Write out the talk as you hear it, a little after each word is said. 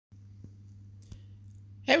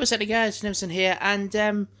Hey, what's up, guys? Nimson here, and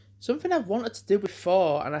something I've wanted to do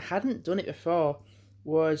before, and I hadn't done it before,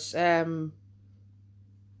 was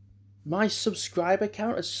my subscriber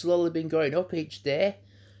count has slowly been going up each day.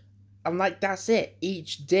 I'm like, that's it.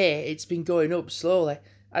 Each day, it's been going up slowly,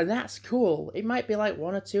 and that's cool. It might be like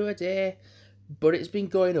one or two a day, but it's been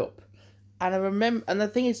going up. And I remember, and the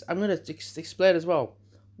thing is, I'm gonna explain as well.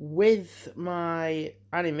 With my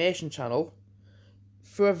animation channel,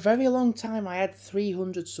 for a very long time, I had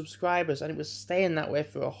 300 subscribers, and it was staying that way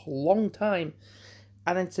for a long time.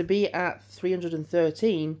 And then to be at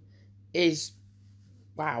 313 is,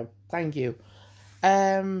 wow, thank you.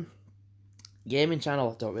 Gaming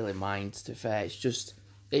channel, I don't really mind, to be fair. It's just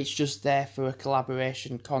there for a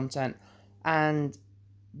collaboration content. And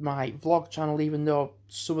my vlog channel, even though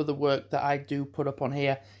some of the work that I do put up on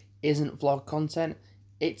here isn't vlog content,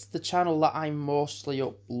 it's the channel that I mostly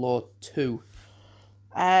upload to.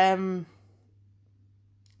 Like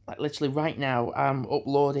literally right now, I'm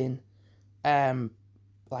uploading,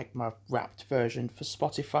 like my wrapped version for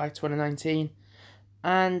Spotify 2019,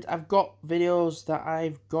 and I've got videos that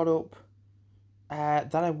I've got up,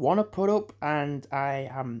 that I want to put up, and I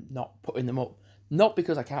am not putting them up. Not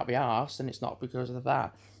because I can't be arsed, and it's not because of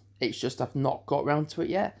that. It's just I've not got around to it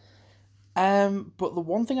yet. But the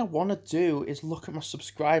one thing I want to do is look at my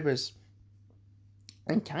subscribers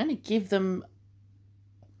and kind of give them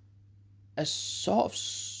a sort of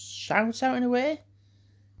shout out in a way.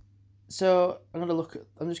 So I'm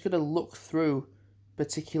just gonna look through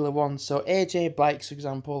particular ones. So AJ Bikes, for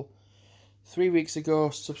example, 3 weeks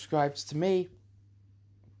ago subscribed to me.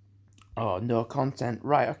 Oh, no content.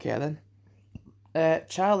 Right, okay then.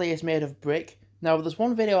 Charlie is made of brick. Now there's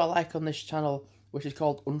one video I like on this channel which is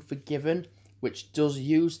called Unforgiven, which does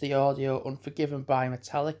use the audio Unforgiven by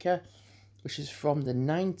Metallica, which is from the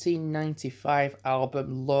 1995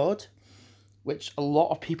 album Load, which a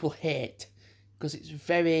lot of people hate because it's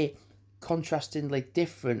very contrastingly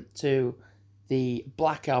different to the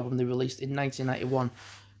Black album they released in 1991.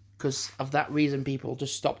 Because of that reason, people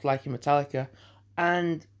just stopped liking Metallica.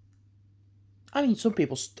 And I mean,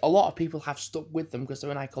 a lot of people have stuck with them because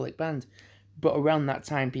they're an iconic band. But around that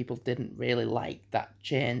time, people didn't really like that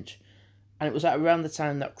change. And it was at around the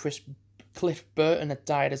time that Cliff Burton had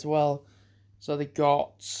died as well. So they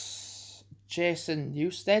got Jason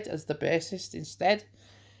Newsted as the bassist instead.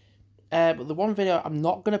 But the one video I'm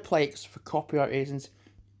not going to play because for copyright reasons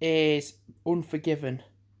is Unforgiven.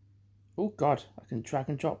 Oh god, I can drag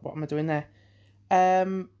and drop. What am I doing there?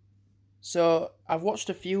 So I've watched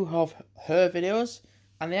a few of her videos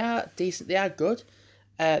and they are decent, they are good.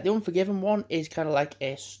 The Unforgiven one is kind of like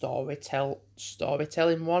a storytelling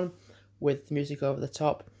one with music over the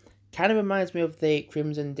top. Kind of reminds me of the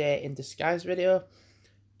Crimson Day in Disguise video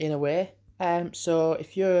in a way. So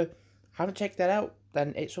if you haven't checked that out,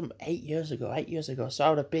 then it's from 8 years ago. 8 years ago. So I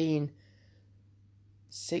would have been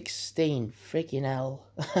 16. Freaking hell.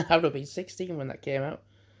 I would have been 16 when that came out.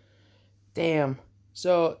 Damn.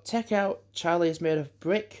 So check out Charlie is Made of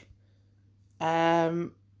Brick.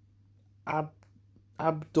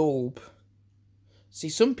 Abdulb. See,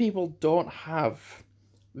 some people don't have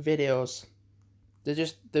videos. They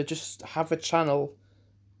just have a channel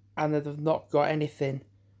and they've not got anything.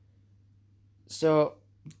 So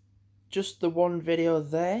just the one video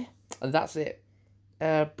there, and that's it.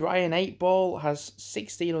 Brian 8ball has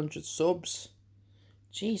 1,600 subs.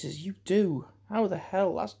 Jesus, you do. How the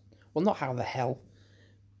hell? Well, not how the hell,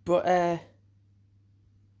 but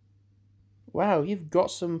wow, you've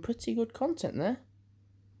got some pretty good content there.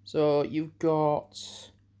 So you've got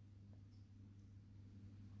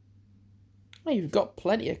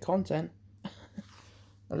plenty of content.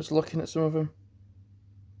 I'm just looking at some of them.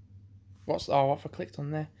 What have I clicked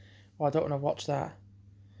on there? Oh, I don't want to watch that.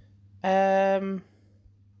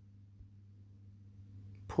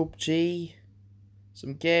 PUBG,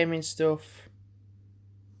 some gaming stuff.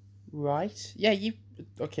 Right, yeah,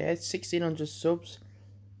 okay, 1,600 subs.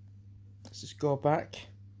 Let's just go back.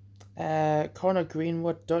 Connor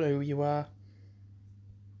Greenwood, don't know who you are.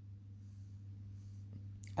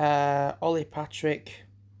 Ollie Patrick.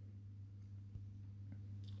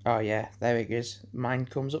 Oh yeah, there it is. Mine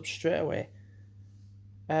comes up straight away.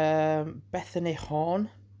 Bethany Horn.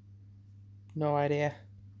 No idea.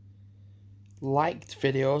 Liked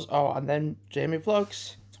videos. Oh, and then Jamie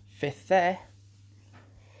Vlogs. 5th there.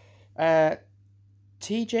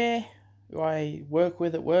 TJ, who I work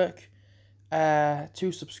with at work.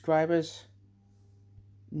 2 subscribers.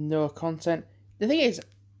 No content. The thing is,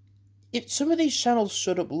 if some of these channels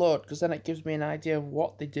should upload, because then it gives me an idea of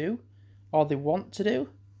what they do, or they want to do.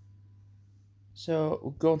 So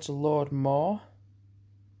we're going to load more.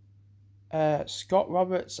 Scott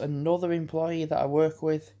Roberts, another employee that I work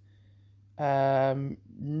with.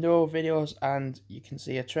 No videos, and you can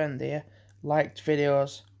see a trend here. Liked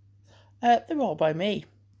videos. They're all by me.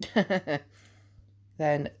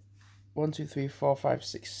 Then 1, 2, 3, 4, 5,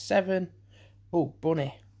 6, 7. Oh,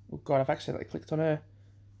 Bunny. Oh god, I've accidentally clicked on her.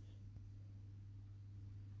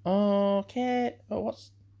 Okay. Oh,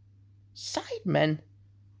 what's Sidemen?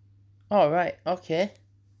 All right. Okay.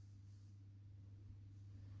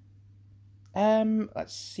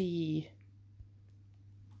 Let's see.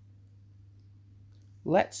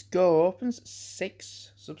 Let's Go opens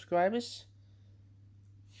 6 subscribers.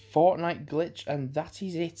 Fortnite glitch, and that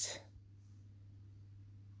is it.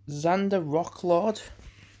 Xander Rocklord.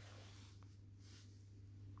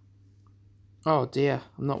 Oh dear,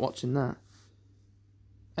 I'm not watching that.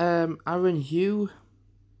 Aaron Hugh.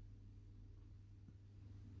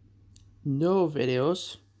 No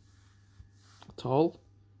videos at all.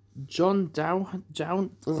 John Down.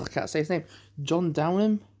 I can't say his name. John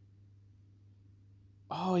Downham.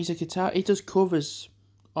 Oh, he's a guitar. He does covers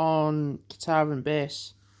on guitar and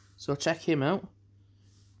bass, so check him out.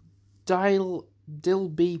 Dill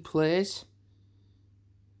B plays.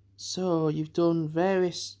 So you've done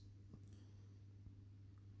various.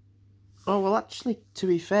 Oh well, actually, to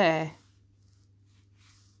be fair.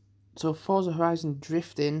 So Forza Horizon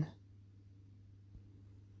Drifting.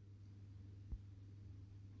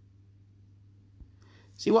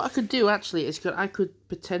 See, what I could do actually is I could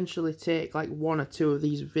potentially take like 1 or 2 of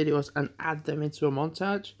these videos and add them into a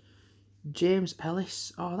montage. James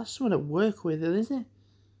Ellis. Oh, that's someone to work with, isn't it?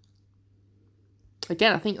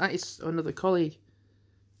 Again, I think that is another colleague.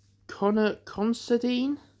 Connor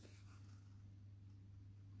Considine.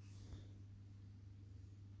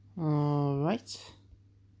 Alright.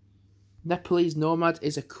 Nepalese Nomad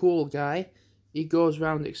is a cool guy. He goes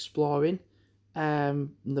around exploring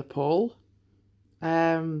Nepal.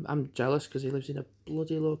 I'm jealous because he lives in a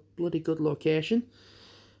bloody good location.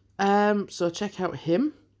 So check out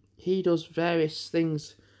him. He does various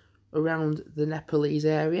things around the Nepalese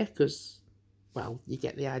area because, well, you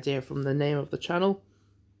get the idea from the name of the channel.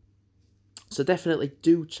 So definitely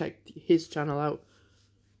do check his channel out,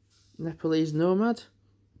 Nepalese Nomad.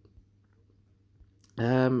 I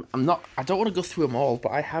don't want to go through them all,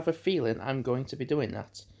 but I have a feeling I'm going to be doing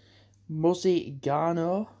that. Muzzy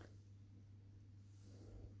Garno.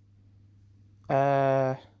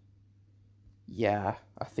 Yeah,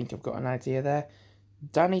 I think I've got an idea there.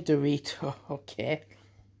 Danny Dorito, okay.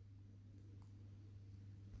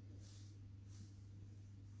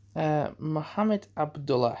 Mohammed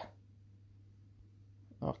Abdullah.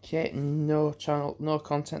 Okay, no channel, no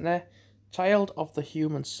content there. Child of the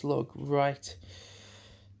Human Slug, right.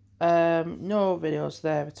 No videos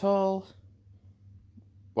there at all.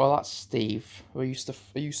 Well, that's Steve. I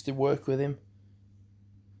used to work with him.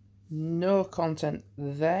 No content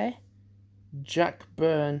there. Jack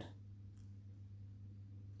Byrne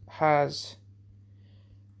has,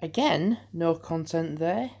 again, no content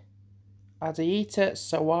there. Adaita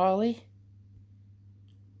Sawali.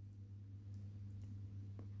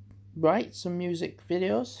 Right, some music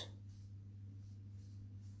videos.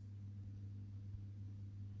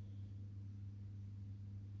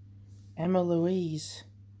 Emma Louise.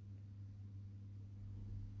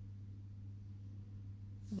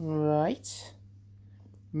 Right.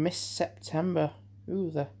 Miss September.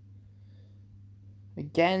 Ooh,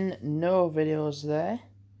 again, no videos there.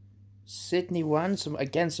 Sydney Wan, someone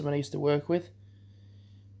I used to work with.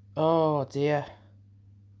 Oh dear.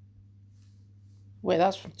 Wait,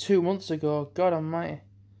 that's from 2 months ago. God almighty.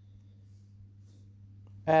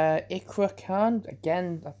 Ikra Khan,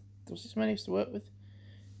 again, was this someone I used to work with?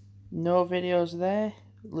 No videos there.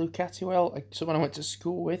 Luke Attiwell, someone I went to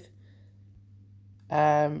school with.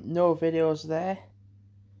 No videos there.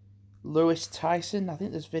 Lewis Tyson, I think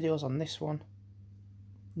there's videos on this one.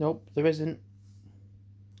 Nope, there isn't.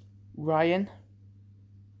 Ryan.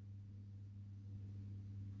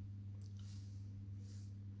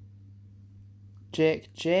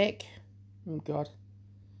 Jake. Oh god.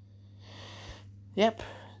 Yep,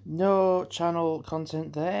 no channel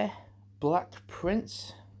content there. Black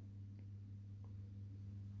Prince.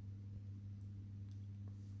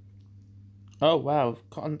 Oh wow,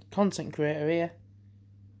 content creator here.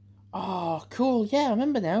 Oh, cool, yeah, I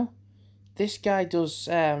remember now. This guy does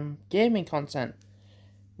gaming content.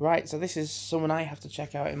 Right, so this is someone I have to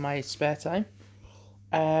check out in my spare time.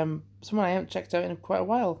 Someone I haven't checked out in quite a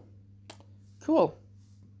while. Cool.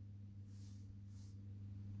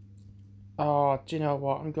 Oh, do you know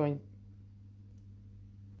what? I'm going...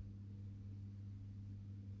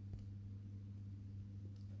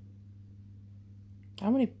 How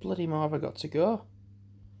many bloody more have I got to go?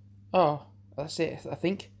 Oh, that's it, I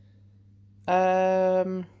think.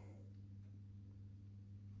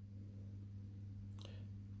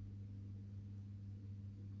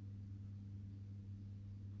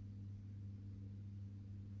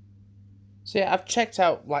 So yeah, I've checked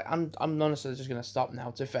out, like, I'm honestly just going to stop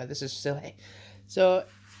now, to be fair, this is silly. So,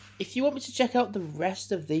 if you want me to check out the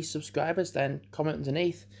rest of these subscribers, then comment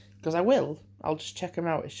underneath, because I will. I'll just check them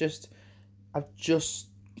out. It's just, I've just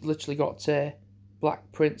literally got to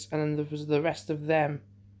Black Prince, and then there was the rest of them,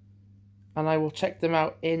 and I will check them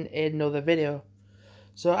out in another video.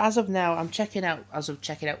 So as of now, I'm checking out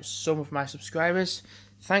some of my subscribers.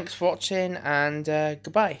 Thanks for watching, and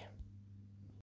goodbye.